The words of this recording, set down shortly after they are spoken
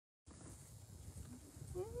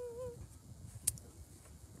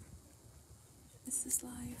Is this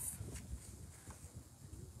live?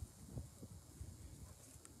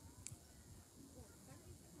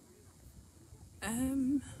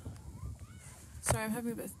 Sorry, I'm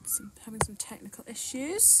having some technical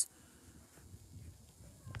issues.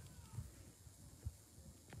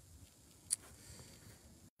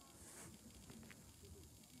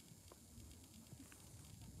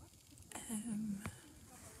 Let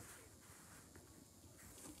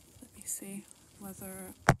me see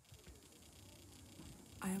whether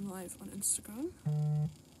I am live on Instagram.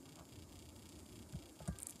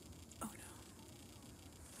 Oh no.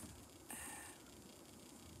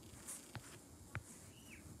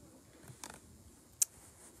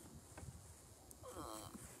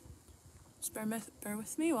 Just bear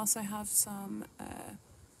with me whilst I have some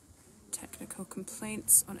technical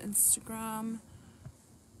complaints on Instagram.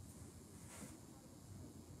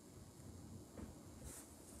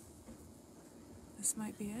 This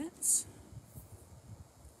might be it.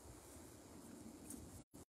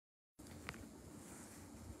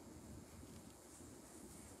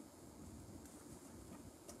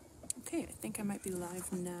 Okay, I think I might be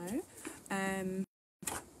live now.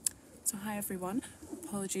 So hi everyone,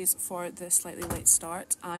 apologies for the slightly late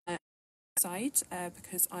start. I'm outside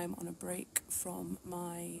because I'm on a break from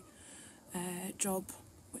my job,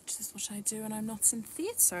 which is what I do, and I'm not in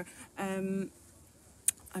theatre. I'm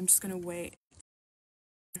just going to wait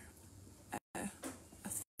a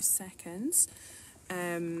few seconds.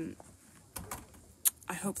 I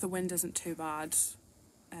hope the wind isn't too bad.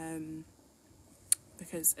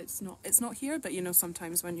 Because it's not here, but you know,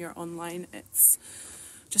 sometimes when you're online it's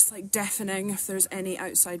just like deafening if there's any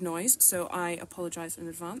outside noise, so I apologise in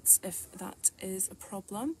advance if that is a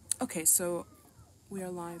problem. Okay, so we are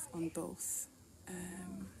live on both.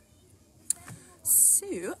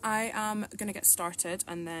 So I am going to get started,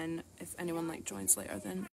 and then if anyone joins later,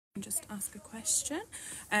 then just ask a question.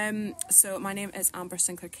 So my name is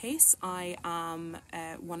Sinclair-Case. I am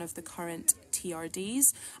one of the current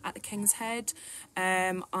TRDs at the King's Head.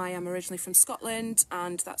 I am originally from Scotland,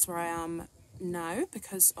 and that's where I am now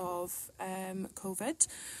because of COVID,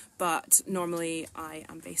 but normally I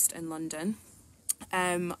am based in London.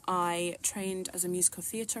 I trained as a musical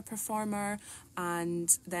theatre performer,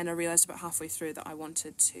 and then I realised about halfway through that I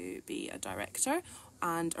wanted to be a director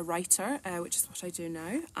and a writer, which is what I do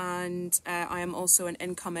now. And I am also an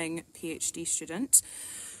incoming PhD student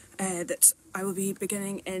that I will be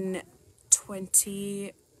beginning in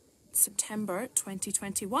September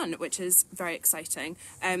 2021, which is very exciting.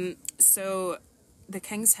 So the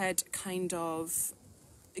King's Head kind of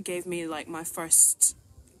gave me my first...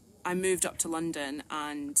 I moved up to London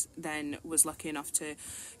and then was lucky enough to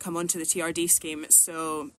come onto the TRD scheme,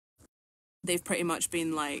 so they've pretty much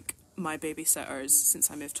been my babysitters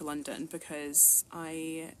since I moved to London, because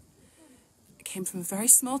I came from a very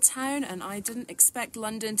small town and I didn't expect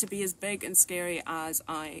London to be as big and scary as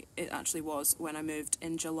it actually was when I moved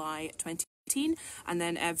in July 2018. And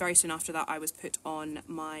then very soon after that I was put on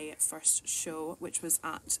my first show, which was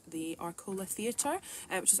at the Arcola Theatre,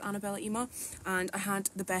 which was Annabella Ema, and I had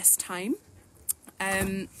the best time.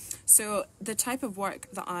 So the type of work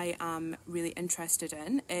that I am really interested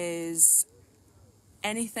in is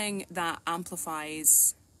anything that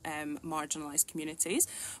amplifies marginalised communities,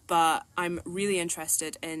 but I'm really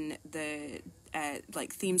interested in the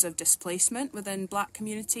themes of displacement within Black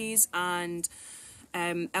communities and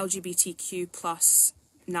LGBTQ plus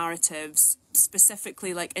narratives,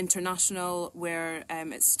 specifically international, where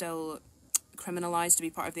it's still criminalised to be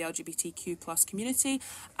part of the LGBTQ plus community,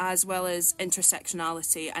 as well as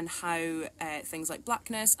intersectionality and how things like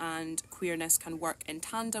blackness and queerness can work in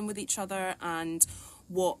tandem with each other, and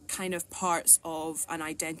what kind of parts of an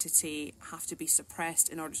identity have to be suppressed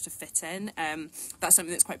in order to fit in. That's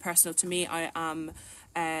something that's quite personal to me. I am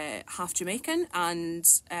half Jamaican, and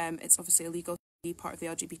it's obviously illegal to be part of the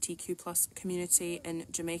LGBTQ plus community in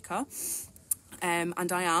Jamaica.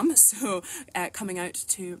 And I am, so coming out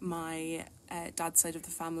to my dad's side of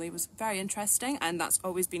the family was very interesting, and that's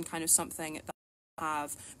always been kind of something that I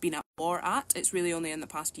have been at war at. It's really only in the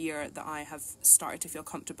past year that I have started to feel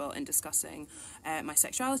comfortable in discussing my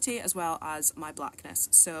sexuality as well as my blackness.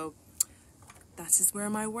 So that is where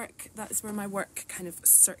my work kind of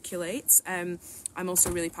circulates. I'm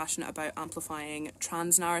also really passionate about amplifying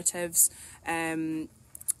trans narratives, and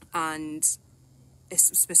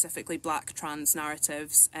specifically Black trans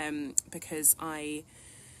narratives, because I'm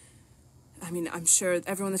sure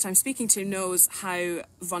everyone that I'm speaking to knows how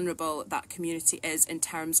vulnerable that community is in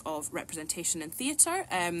terms of representation in theatre,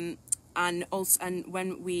 and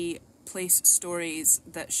when we place stories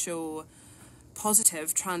that show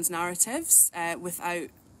positive trans narratives without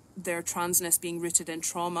their transness being rooted in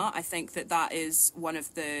trauma. I think that that is one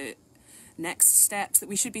of the next steps that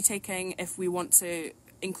we should be taking if we want to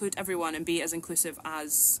include everyone and be as inclusive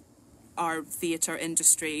as our theatre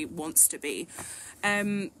industry wants to be.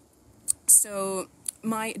 So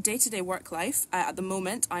my day-to-day work life, at the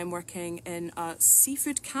moment I'm working in a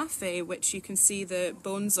seafood cafe, which you can see the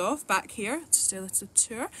bones of back here. Just a little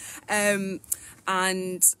tour.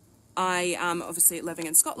 And I am obviously living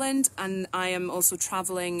in Scotland, and I am also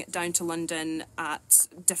travelling down to London at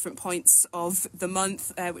different points of the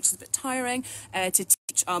month, which is a bit tiring, to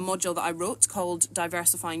teach a module that I wrote called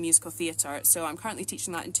Diversifying Musical Theatre. So I'm currently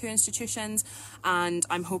teaching that in 2 institutions, and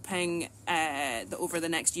I'm hoping that over the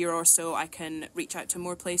next year or so I can reach out to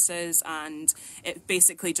more places, and it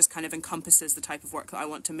basically just kind of encompasses the type of work that I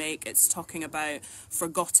want to make. It's talking about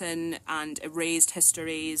forgotten and erased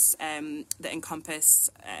histories that encompass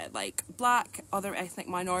like Black, other ethnic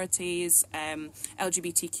minorities,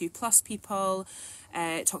 LGBTQ plus people.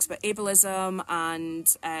 It talks about ableism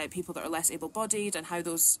and people that are less able-bodied, and how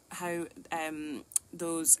those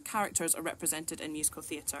characters are represented in musical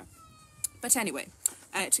theatre. But anyway,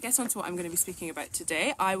 to get on to what I'm going to be speaking about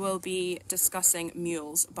today, I will be discussing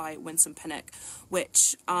Mules by Winsome Pinnock,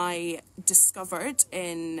 which I discovered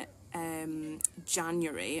in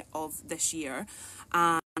January of this year,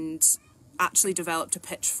 and actually developed a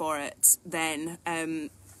pitch for it then,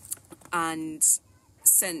 and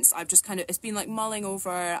since I've just it's been like mulling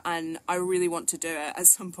over, and I really want to do it at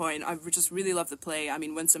some point. I just really love the play. I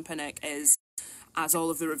mean, Winsome Pinnock is, as all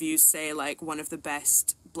of the reviews say, like one of the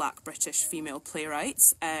best Black British female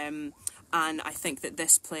playwrights, and I think that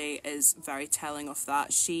this play is very telling of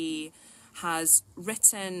that. She has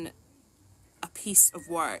written a piece of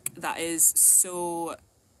work that is so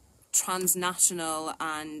transnational,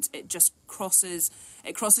 and it just crosses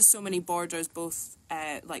so many borders, both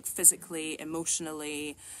like physically,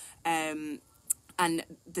 emotionally, and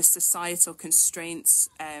the societal constraints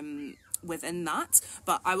within that.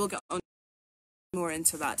 But I will get on more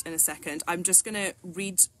into that in a second. I'm just going to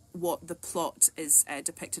read what the plot is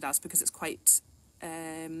depicted as, because it's quite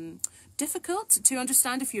difficult to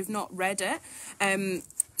understand if you've not read it.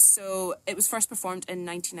 So it was first performed in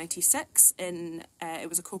 1996. It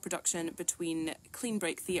was a co-production between Clean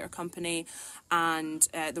Break Theatre Company and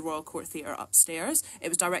the Royal Court Theatre upstairs. It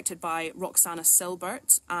was directed by Roxana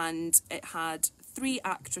Silbert, and it had 3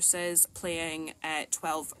 actresses playing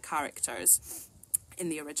 12 characters in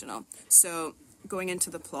the original. So going into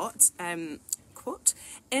the plot, quote,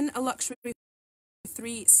 "In a luxury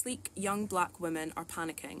 3 sleek young Black women are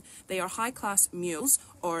panicking. They are high-class mules,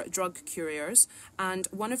 or drug couriers, and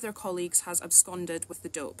one of their colleagues has absconded with the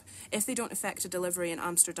dope. If they don't effect a delivery in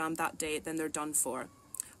Amsterdam that day, then they're done for.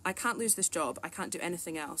 I can't lose this job. I can't do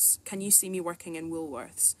anything else. Can you see me working in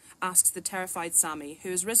Woolworths?" asks the terrified Sammy,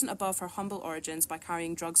 who has risen above her humble origins by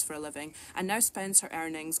carrying drugs for a living and now spends her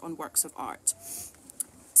earnings on works of art.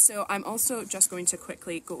 So I'm also just going to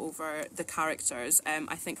quickly go over the characters.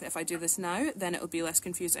 I think that if I do this now, then it'll be less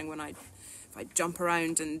confusing if I jump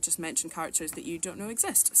around and just mention characters that you don't know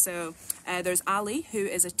exist. So there's Ali, who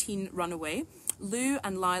is a teen runaway. Lou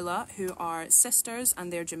and Lila, who are sisters,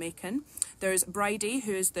 and they're Jamaican. There's Bridie,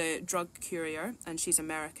 who is the drug courier, and she's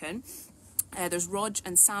American. There's Rog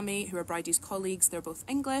and Sammy, who are Bridie's colleagues. They're both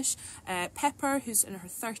English. Pepper, who's in her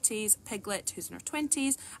 30s. Piglet, who's in her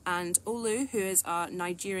 20s. And Olu, who is a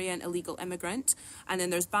Nigerian illegal immigrant. And then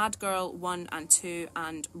there's Bad Girl 1 and 2,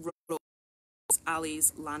 and Rose,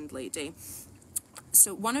 Ali's landlady.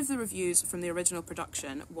 So one of the reviews from the original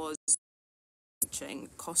production was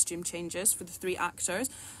costume changes for the 3 actors,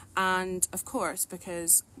 and of course,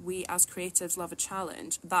 because we as creatives love a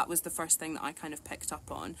challenge, that was the first thing that I kind of picked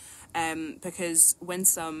up on, because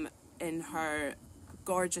Winsome, in her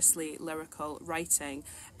gorgeously lyrical writing,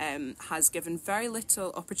 has given very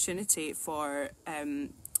little opportunity for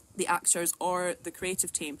the actors or the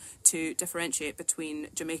creative team to differentiate between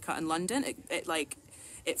Jamaica and London.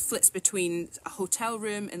 It flits between a hotel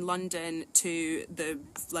room in London to the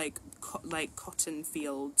like cotton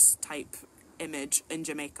fields type image in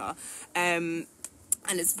Jamaica, and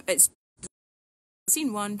it's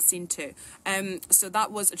scene 1, scene 2. So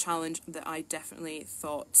that was a challenge that I definitely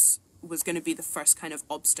thought was going to be the first kind of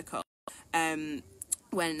obstacle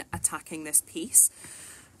when attacking this piece,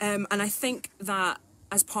 and I think that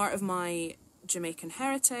as part of my Jamaican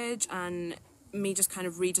heritage and me just kind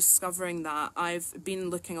of rediscovering that, I've been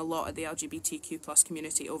looking a lot at the LGBTQ plus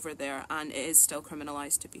community over there, and it is still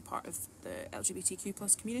criminalised to be part of the LGBTQ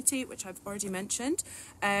plus community, which I've already mentioned.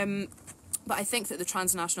 But I think that the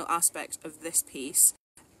transnational aspect of this piece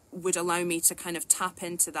would allow me to kind of tap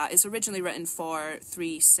into that. It's originally written for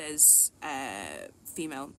 3 cis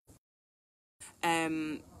female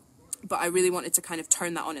But I really wanted to kind of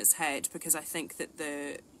turn that on its head, because I think that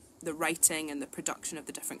the writing and the production of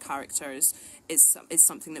the different characters is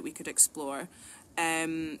something that we could explore.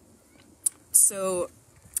 So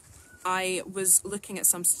I was looking at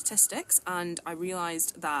some statistics, and I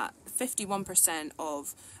realised that 51%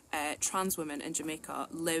 of trans women in Jamaica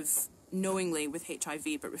live knowingly with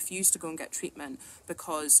HIV but refuse to go and get treatment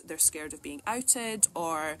because they're scared of being outed,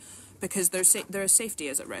 or because their safety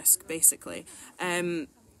is at risk, basically. And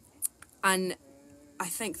I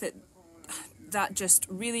think that just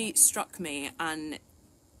really struck me, and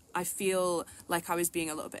I feel like I was being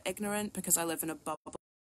a little bit ignorant because I live in a bubble,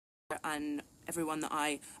 and everyone that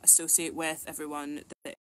I associate with, everyone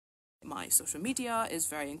that my social media is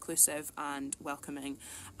very inclusive and welcoming,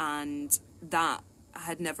 and that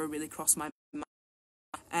had never really crossed my mind.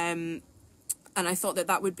 And I thought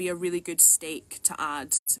that would be a really good stake to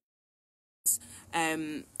add.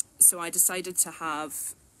 So I decided to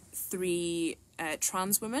have 3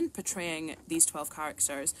 trans women portraying these 12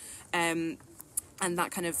 characters, and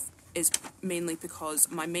that kind of is mainly because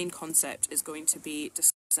my main concept is going to be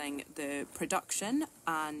discussing the production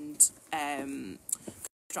and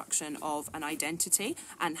construction of an identity,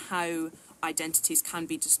 and how identities can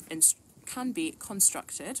be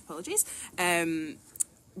constructed,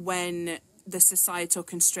 when the societal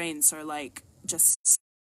constraints are like just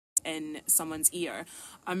in someone's ear.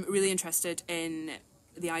 I'm really interested in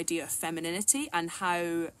the idea of femininity and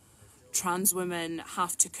how trans women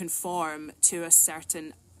have to conform to a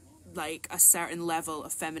certain level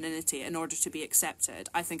of femininity in order to be accepted.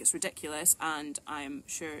 I think it's ridiculous, and I'm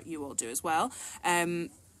sure you all do as well. And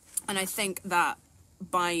I think that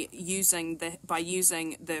by using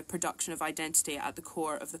the production of identity at the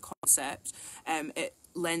core of the concept, it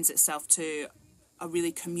lends itself to a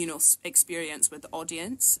really communal experience with the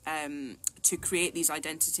audience, to create these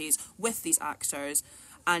identities with these actors.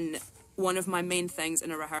 And one of my main things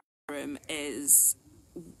in a rehearsal room is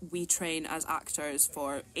we train as actors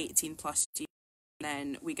for 18 plus years, and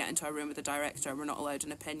then we get into a room with the director, we're not allowed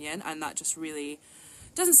an opinion, and that just really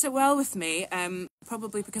doesn't sit well with me,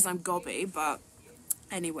 probably because I'm gobby, but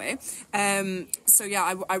anyway. So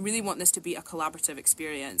yeah, I really want this to be a collaborative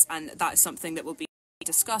experience, and that is something that will be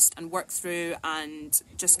discussed and worked through and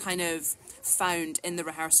just kind of found in the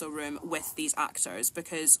rehearsal room with these actors,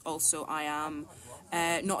 because also I am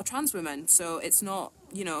not a trans woman, so it's not,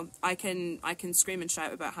 I can scream and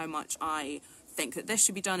shout about how much I think that this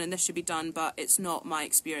should be done and this should be done, but it's not my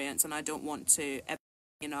experience, and I don't want to ever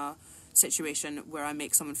be in a situation where I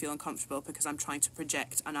make someone feel uncomfortable because I'm trying to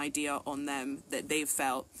project an idea on them that they've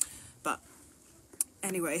felt. But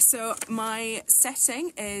anyway, so my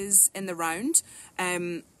setting is in the round.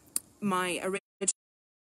 My original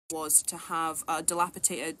was to have a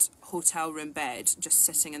dilapidated hotel room bed just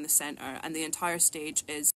sitting in the centre, and the entire stage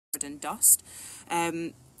is covered in dust.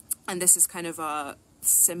 And this is kind of a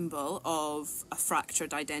symbol of a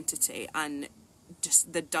fractured identity, and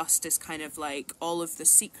just the dust is kind of like all of the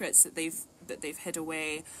secrets that they've hid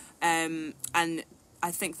away. And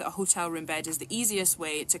I think that a hotel room bed is the easiest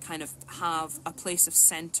way to kind of have a place of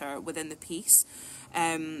centre within the piece.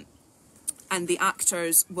 And the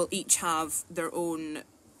actors will each have their own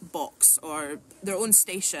box, or their own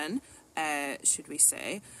station, should we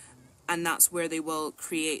say, and that's where they will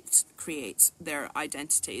create their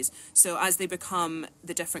identities. So as they become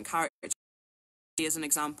the different characters, as an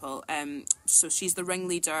example, so she's the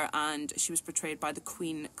ringleader, and she was portrayed by the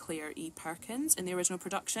Queen Claire E. Perkins in the original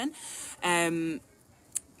production,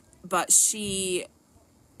 but she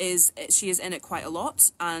is in it quite a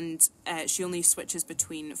lot, and she only switches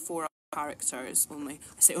between 4 characters only.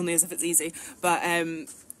 I say only as if it's easy, but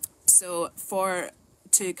so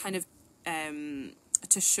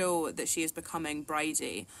to show that she is becoming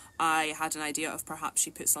bridey, I had an idea of perhaps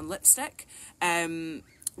she puts on lipstick,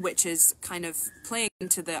 which is kind of playing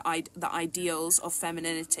into the ideals of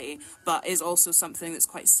femininity, but is also something that's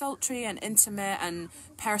quite sultry and intimate and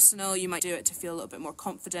personal. You might do it to feel a little bit more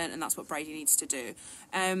confident, and that's what bridey needs to do.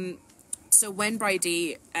 So when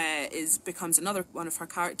Bridie becomes another one of her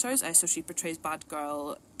characters, so she portrays Bad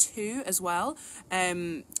Girl 2 as well,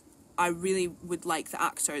 I really would like the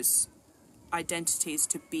actors' identities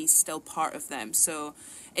to be still part of them. So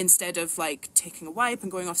instead of like taking a wipe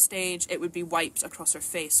and going off stage, it would be wiped across her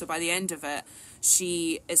face. So by the end of it,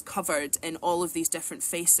 she is covered in all of these different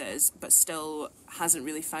faces, but still hasn't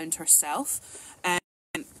really found herself.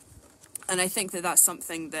 And I think that that's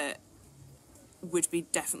something that would be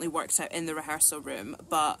definitely worked out in the rehearsal room,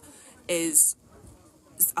 but is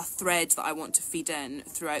a thread that I want to feed in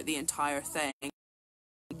throughout the entire thing.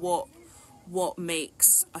 What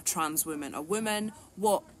makes a trans woman a woman?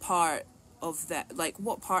 What part that, like,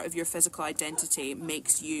 what part of your physical identity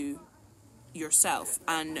makes you yourself,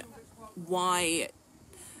 and why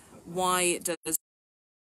does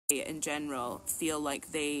in general feel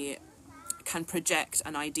like they can project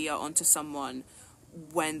an idea onto someone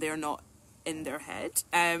when they're not in their head.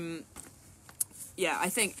 Yeah, I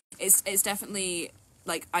think it's definitely,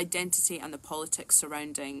 like, identity and the politics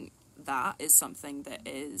surrounding that is something that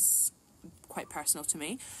is quite personal to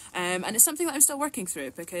me, and it's something that I'm still working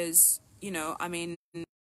through, because, you know, I mean,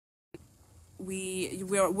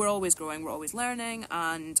 we're always growing, we're always learning,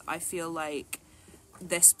 and I feel like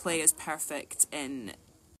this play is perfect in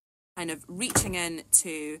kind of reaching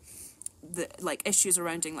into the, like, issues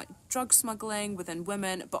surrounding, like, drug smuggling within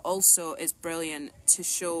women, but also is brilliant to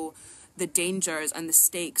show the dangers and the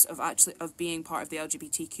stakes of being part of the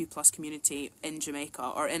LGBTQ plus community in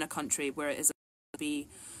Jamaica, or in a country where it is illegal to be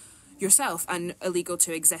yourself and illegal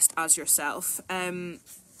to exist as yourself. And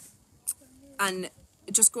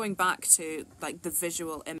just going back to, like, the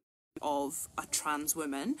visual image of a trans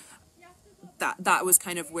woman, that was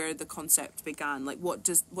kind of where the concept began. Like, what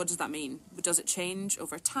does that mean? Does it change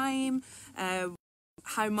over time?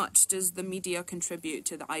 How much does the media contribute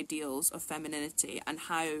to the ideals of femininity,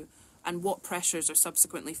 and what pressures are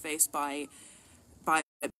subsequently faced by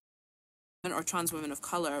women or trans women of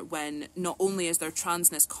colour, when not only is their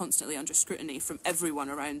transness constantly under scrutiny from everyone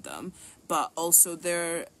around them, but also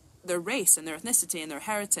their race and their ethnicity and their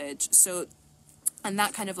heritage. So, and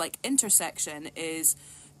that kind of, like, intersection is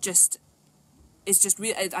just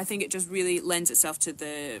I think it just really lends itself to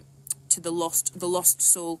the lost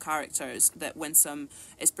soul characters that Winsome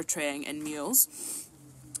is portraying in Mules.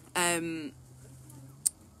 And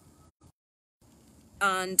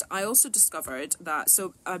I also discovered that,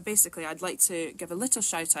 so basically I'd like to give a little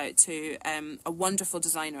shout out to a wonderful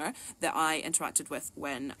designer that I interacted with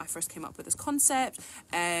when I first came up with this concept.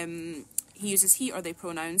 He uses he or they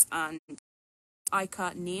pronouns, and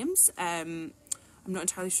Ika names. I'm not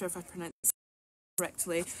entirely sure if I pronounced it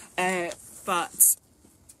correctly, but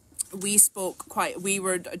we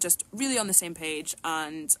were just really on the same page,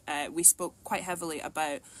 and we spoke quite heavily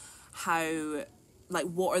about how, like,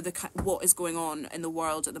 what is going on in the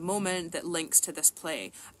world at the moment that links to this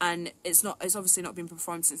play. And it's obviously not been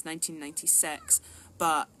performed since 1996,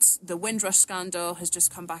 but the Windrush scandal has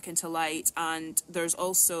just come back into light, and there's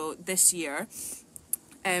also this year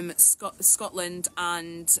Scotland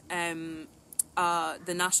and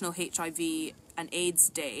the National HIV and AIDS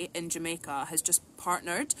Day in Jamaica has just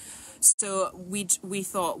partnered. So we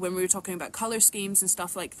thought, when we were talking about colour schemes and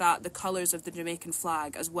stuff like that, the colours of the Jamaican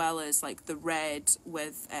flag, as well as, like, the red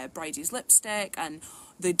with Bridie's lipstick, and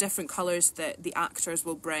the different colours that the actors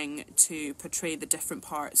will bring to portray the different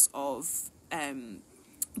parts of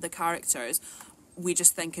the characters, we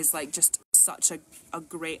just think is, like, just such a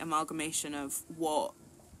great amalgamation of what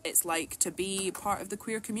it's like to be part of the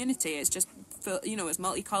queer community. It's just, you know, it's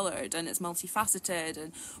multicoloured and it's multifaceted,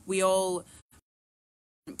 and we all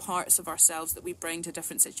parts of ourselves that we bring to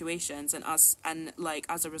different situations, and as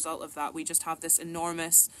a result of that, we just have this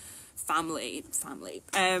enormous family.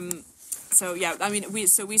 So yeah, I mean, we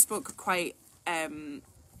spoke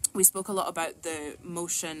we spoke a lot about the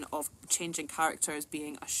motion of changing characters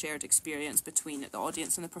being a shared experience between the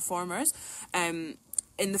audience and the performers.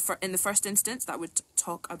 In the first instance, that would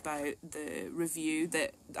talk about the review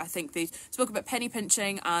that I think they spoke about penny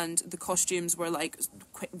pinching, and the costumes were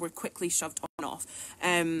quickly shoved on and off.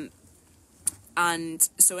 And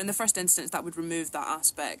so in the first instance, that would remove that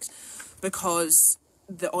aspect, because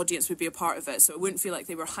the audience would be a part of it, so it wouldn't feel like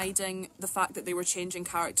they were hiding the fact that they were changing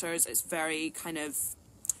characters. It's very kind of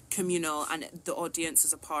communal, and the audience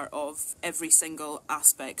is a part of every single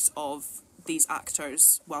aspect of these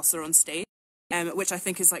actors whilst they're on stage. Which I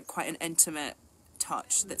think is, like, quite an intimate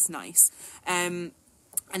touch that's nice. And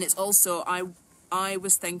it's also, I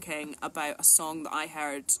was thinking about a song that I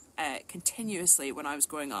heard continuously when I was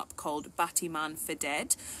growing up, called Batty Man Fi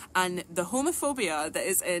Dead, and the homophobia that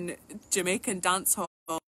is in Jamaican dancehall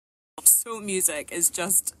soul music is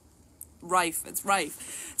just rife. It's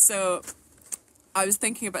rife. So I was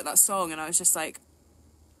thinking about that song, and I was just like,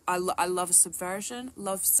 I love a subversion,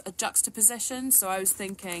 love a juxtaposition. So I was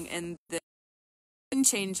thinking, in the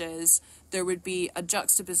changes, there would be a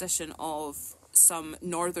juxtaposition of some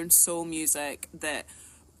northern soul music that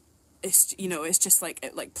is, you know, it's just like,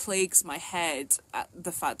 it, like, plagues my head at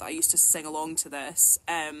the fact that I used to sing along to this.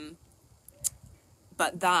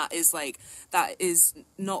 But that is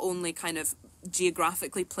not only kind of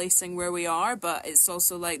geographically placing where we are, but it's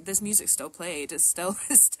also like, this music's still played. It's still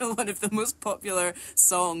one of the most popular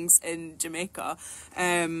songs in Jamaica.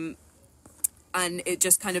 and it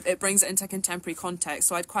just kind of, it brings it into contemporary context.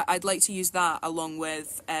 So I'd like to use that along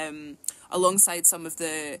with alongside some of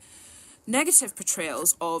the negative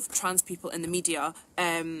portrayals of trans people in the media.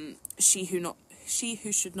 She Who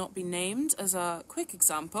Should Not Be Named as a quick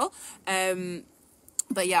example.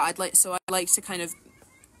 But yeah, I'd like to kind of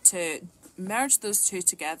to merge those two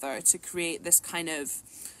together to create this kind of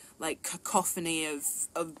like cacophony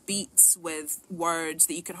of beats with words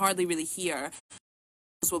that you can hardly really hear.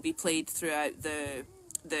 Will be played throughout the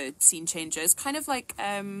scene changes, kind of like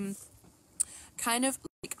how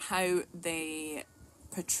they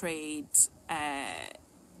portrayed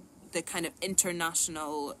the kind of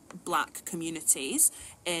international black communities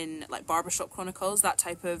in like Barbershop Chronicles, that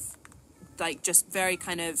type of like just very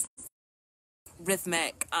kind of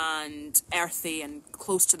rhythmic and earthy and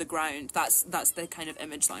close to the ground. That's the kind of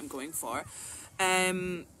image that I'm going for.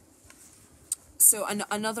 So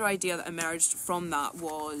another idea that emerged from that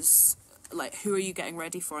was like, who are you getting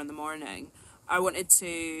ready for in the morning? I wanted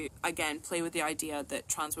to, again, play with the idea that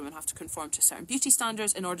trans women have to conform to certain beauty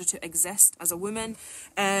standards in order to exist as a woman,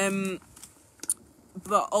 but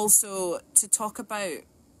also to talk about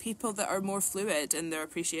people that are more fluid in their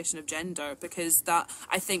appreciation of gender, because that,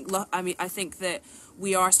 I think that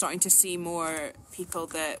we are starting to see more people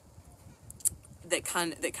that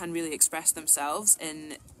can really express themselves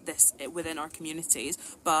in this within our communities,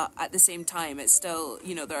 but at the same time it's still,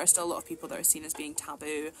 you know, there are still a lot of people that are seen as being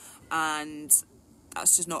taboo, and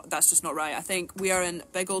that's just not right. I think we are in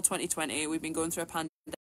big old 2020. We've been going through a pandemic.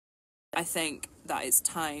 I think that it's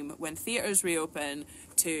time, when theatres reopen,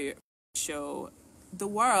 to show the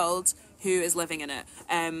world who is living in it,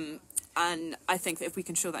 and I think that if we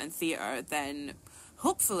can show that in theatre, then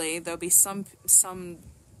hopefully there'll be some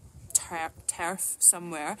turf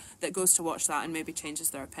somewhere that goes to watch that and maybe changes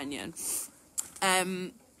their opinion.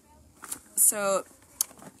 So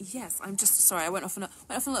yes, I'm just sorry, I went off on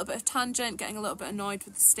a little bit of tangent, getting a little bit annoyed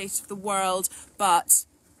with the state of the world, but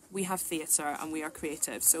we have theatre and we are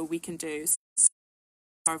creative, so we can do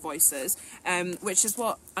our voices, which is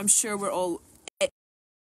what I'm sure we're all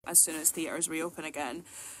as soon as theatres reopen again.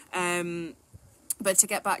 But to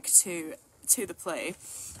get back to the play,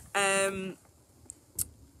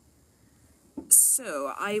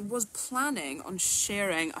 so I was planning on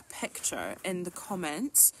sharing a picture in the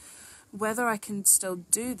comments. Whether I can still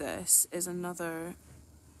do this is another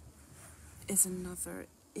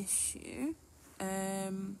issue.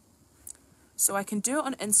 So I can do it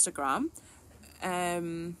on Instagram,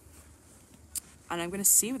 and I'm going to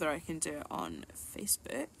see whether I can do it on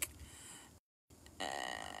Facebook.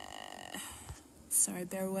 Sorry,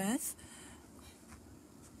 bear with.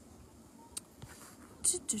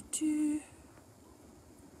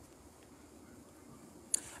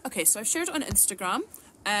 Okay, so I've shared it on Instagram.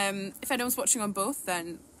 If anyone's watching on both,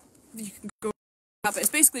 then you can go. But it's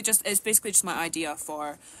basically just my idea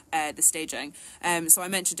for the staging. So I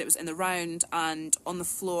mentioned it was in the round, and on the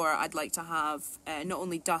floor I'd like to have not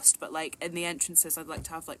only dust, but like in the entrances I'd like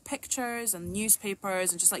to have like pictures and newspapers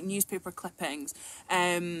and just like newspaper clippings.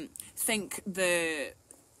 Think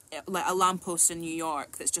like a lamppost in New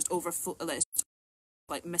York that's just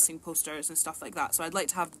like missing posters and stuff like that. So I'd like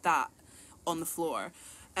to have that on the floor.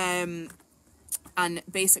 And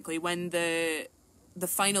basically when the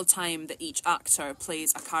final time that each actor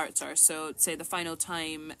plays a character, so say the final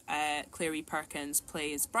time Claire E. Perkins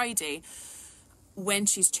plays Bridie, when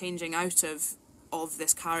she's changing out of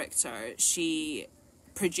this character, she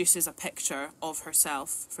produces a picture of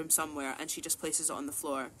herself from somewhere and she just places it on the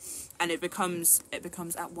floor, and it becomes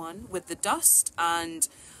at one with the dust. And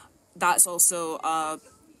that's also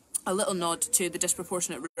a little nod to the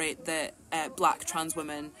disproportionate rate that black trans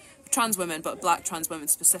women, but black trans women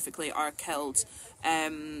specifically, are killed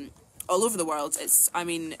all over the world. It's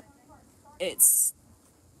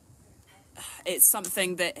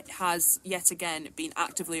something that has yet again been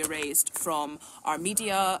actively erased from our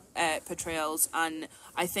media portrayals, and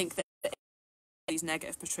I think that these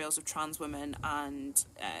negative portrayals of trans women and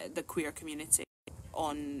the queer community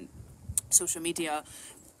on social media,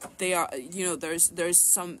 they are, you know,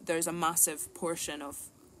 there's a massive portion of,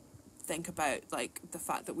 think about like the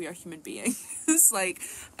fact that we are human beings like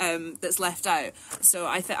that's left out. So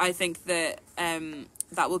I think that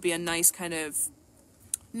that will be a nice kind of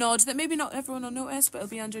nod that maybe not everyone will notice, but it'll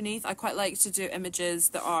be underneath. I quite like to do images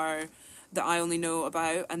that I only know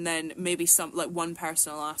about, and then maybe one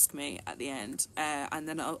person will ask me at the end, and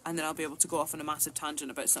then I'll be able to go off on a massive tangent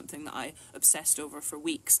about something that I obsessed over for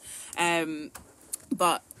weeks.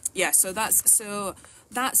 But yeah, so that's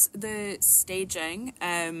the staging,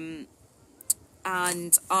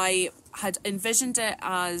 and I had envisioned it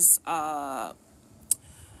as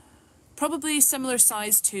probably similar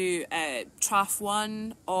size to Traff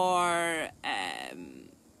 1 or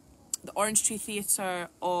the Orange Tree Theatre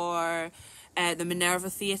or the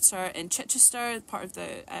Minerva Theatre in Chichester, part of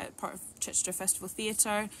Chichester Festival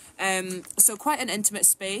Theatre. So quite an intimate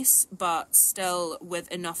space, but still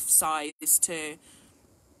with enough size to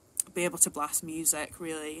be able to blast music,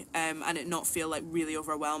 really, and it not feel like really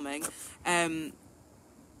overwhelming. But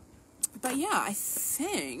yeah, I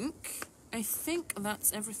think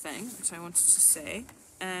that's everything that I wanted to say.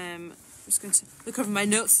 I'm just going to look over my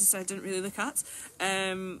notes that I didn't really look at.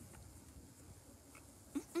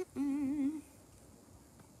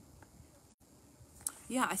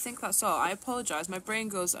 Yeah, I think that's all. I apologise. My brain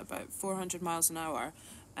goes at about 400 miles an hour,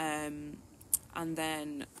 and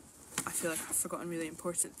then I feel like I've forgotten really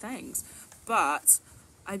important things. But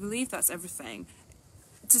I believe that's everything.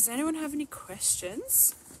 Does anyone have any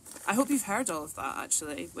questions? I hope you've heard all of that,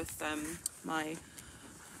 actually, with my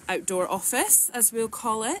outdoor office, as we'll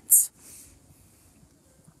call it.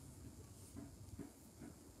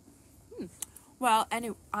 Well,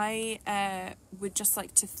 anyway, I would just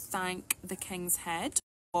like to thank the King's Head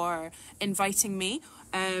for inviting me,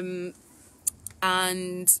 and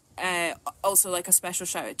also like a special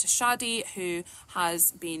shout out to Shadi, who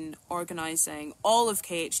has been organising all of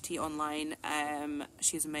KHTOnline.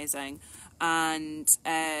 She's amazing. And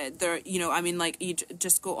there, you know, I mean, like, you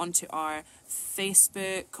just go onto our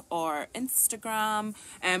Facebook or Instagram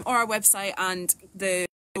or our website, and the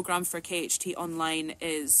programme for KHTOnline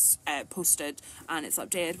is posted, and it's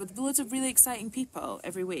updated with loads of really exciting people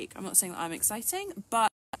every week. I'm not saying that I'm exciting, but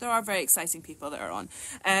there are very exciting people that are on.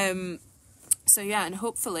 So yeah, and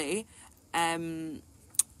hopefully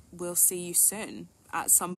we'll see you soon at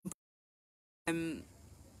some point.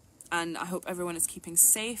 And I hope everyone is keeping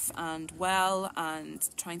safe and well and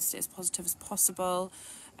trying to stay as positive as possible,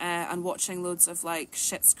 and watching loads of like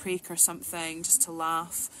Schitt's Creek or something just to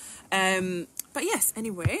laugh. But yes,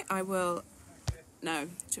 anyway, I will now, do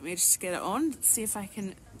you want me to just get it on? See if I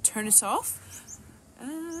can turn it off.